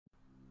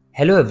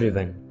Hello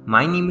everyone,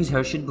 my name is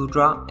Harshit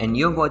Bhutra and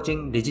you're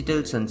watching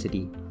Digital Sun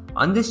City.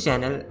 On this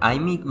channel, I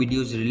make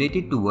videos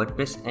related to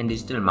WordPress and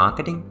digital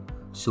marketing.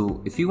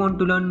 So if you want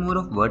to learn more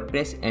of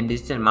WordPress and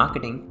digital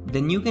marketing,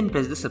 then you can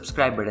press the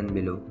subscribe button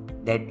below.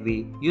 That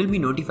way, you'll be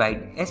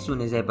notified as soon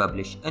as I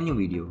publish a new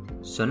video.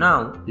 So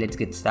now, let's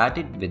get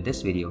started with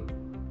this video.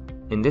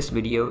 In this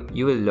video,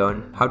 you will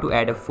learn how to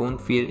add a phone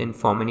field in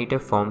Forminator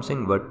forms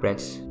in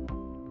WordPress.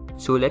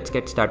 So let's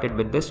get started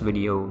with this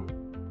video.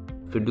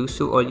 To do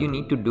so, all you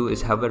need to do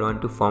is hover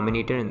onto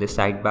Forminator in the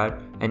sidebar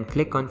and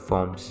click on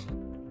Forms.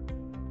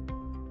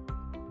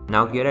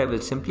 Now here I will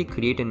simply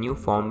create a new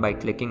form by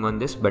clicking on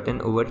this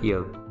button over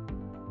here.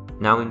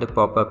 Now in the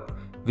pop-up,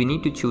 we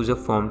need to choose a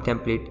form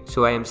template,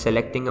 so I am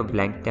selecting a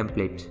blank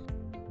template.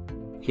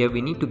 Here we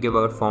need to give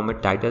our form a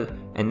title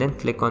and then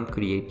click on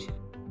Create.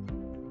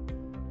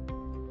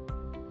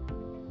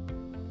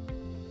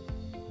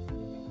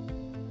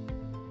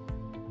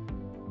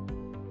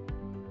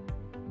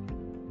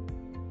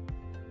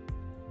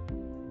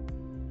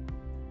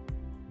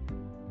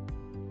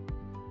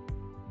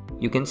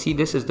 You can see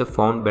this is the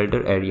form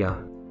builder area.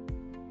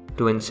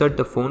 To insert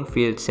the phone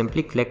field,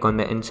 simply click on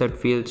the Insert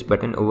Fields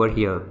button over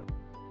here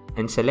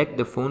and select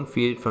the phone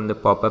field from the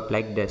pop-up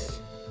like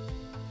this.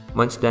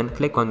 Once done,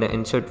 click on the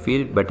Insert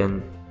Field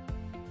button.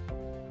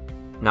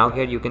 Now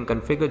here you can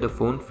configure the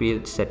phone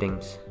field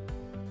settings.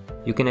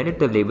 You can edit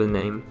the label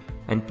name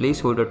and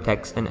placeholder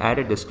text and add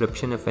a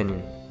description if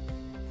any.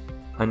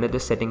 Under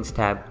the Settings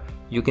tab,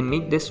 you can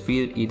make this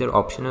field either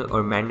optional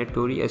or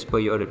mandatory as per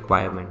your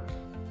requirement.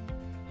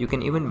 You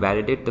can even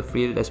validate the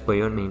field as per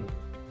your name.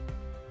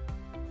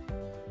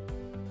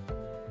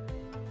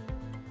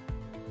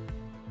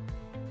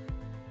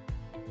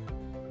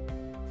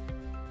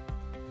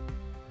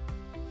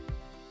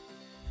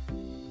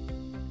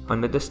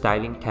 Under the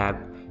Styling tab,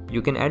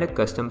 you can add a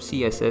custom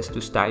CSS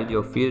to style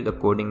your field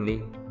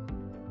accordingly.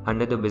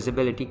 Under the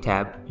Visibility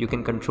tab, you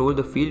can control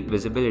the field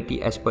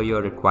visibility as per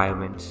your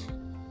requirements.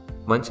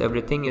 Once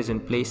everything is in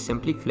place,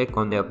 simply click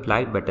on the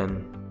Apply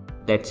button.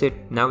 That's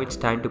it, now it's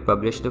time to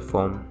publish the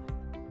form.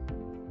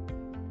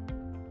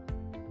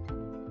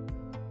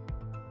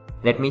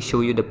 Let me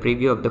show you the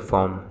preview of the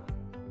form.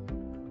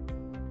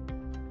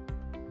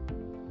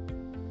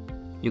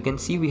 You can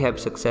see we have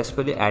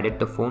successfully added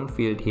the phone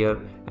field here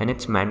and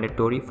it's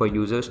mandatory for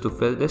users to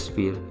fill this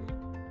field.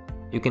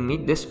 You can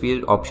make this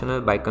field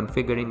optional by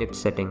configuring its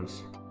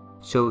settings.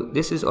 So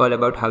this is all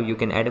about how you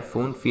can add a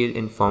phone field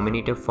in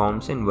Forminator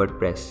forms in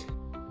WordPress.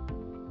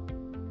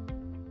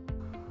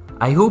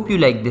 I hope you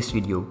liked this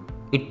video.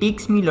 It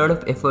takes me a lot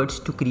of efforts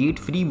to create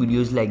free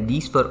videos like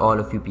these for all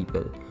of you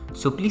people.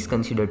 So please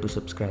consider to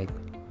subscribe.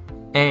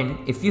 And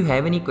if you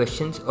have any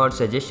questions or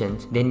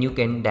suggestions, then you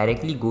can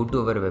directly go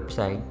to our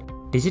website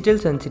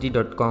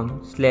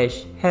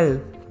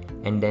digitalsuncity.com/help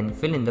and then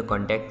fill in the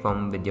contact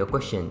form with your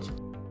questions.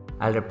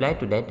 I'll reply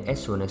to that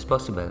as soon as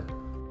possible.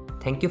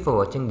 Thank you for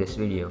watching this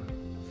video.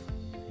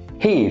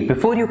 Hey,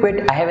 before you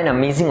quit, I have an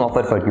amazing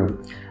offer for you.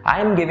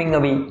 I am giving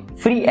away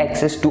free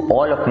access to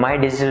all of my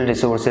digital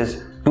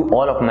resources to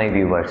all of my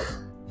viewers.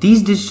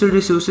 These digital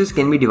resources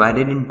can be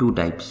divided in two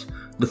types.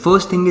 The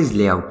first thing is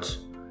layouts.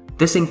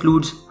 This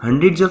includes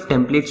hundreds of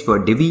templates for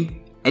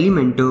Divi,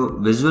 Elementor,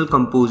 Visual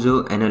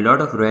Composer and a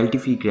lot of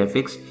royalty-free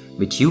graphics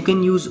which you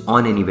can use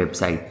on any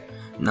website.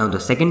 Now the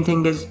second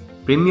thing is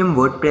premium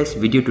WordPress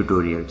video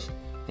tutorials.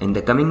 In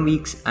the coming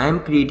weeks, I am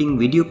creating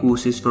video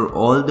courses for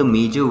all the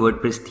major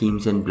WordPress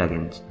themes and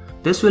plugins.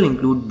 This will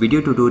include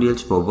video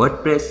tutorials for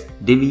WordPress,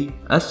 Divi,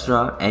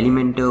 Astra,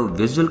 Elementor,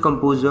 Visual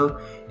Composer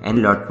and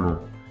a lot more.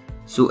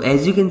 So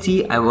as you can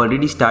see, I've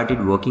already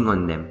started working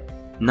on them.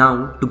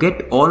 Now, to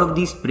get all of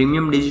these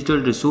premium digital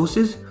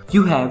resources,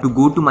 you have to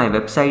go to my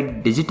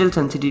website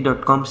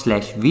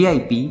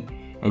digitalsuncity.com/VIP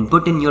and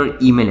put in your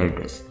email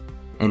address.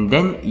 And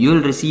then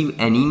you'll receive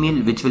an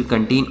email which will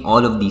contain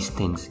all of these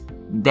things.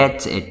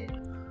 That's it.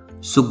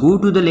 So go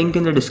to the link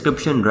in the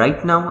description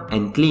right now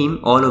and claim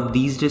all of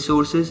these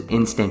resources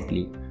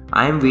instantly.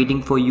 I am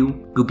waiting for you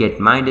to get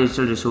my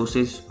digital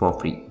resources for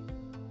free.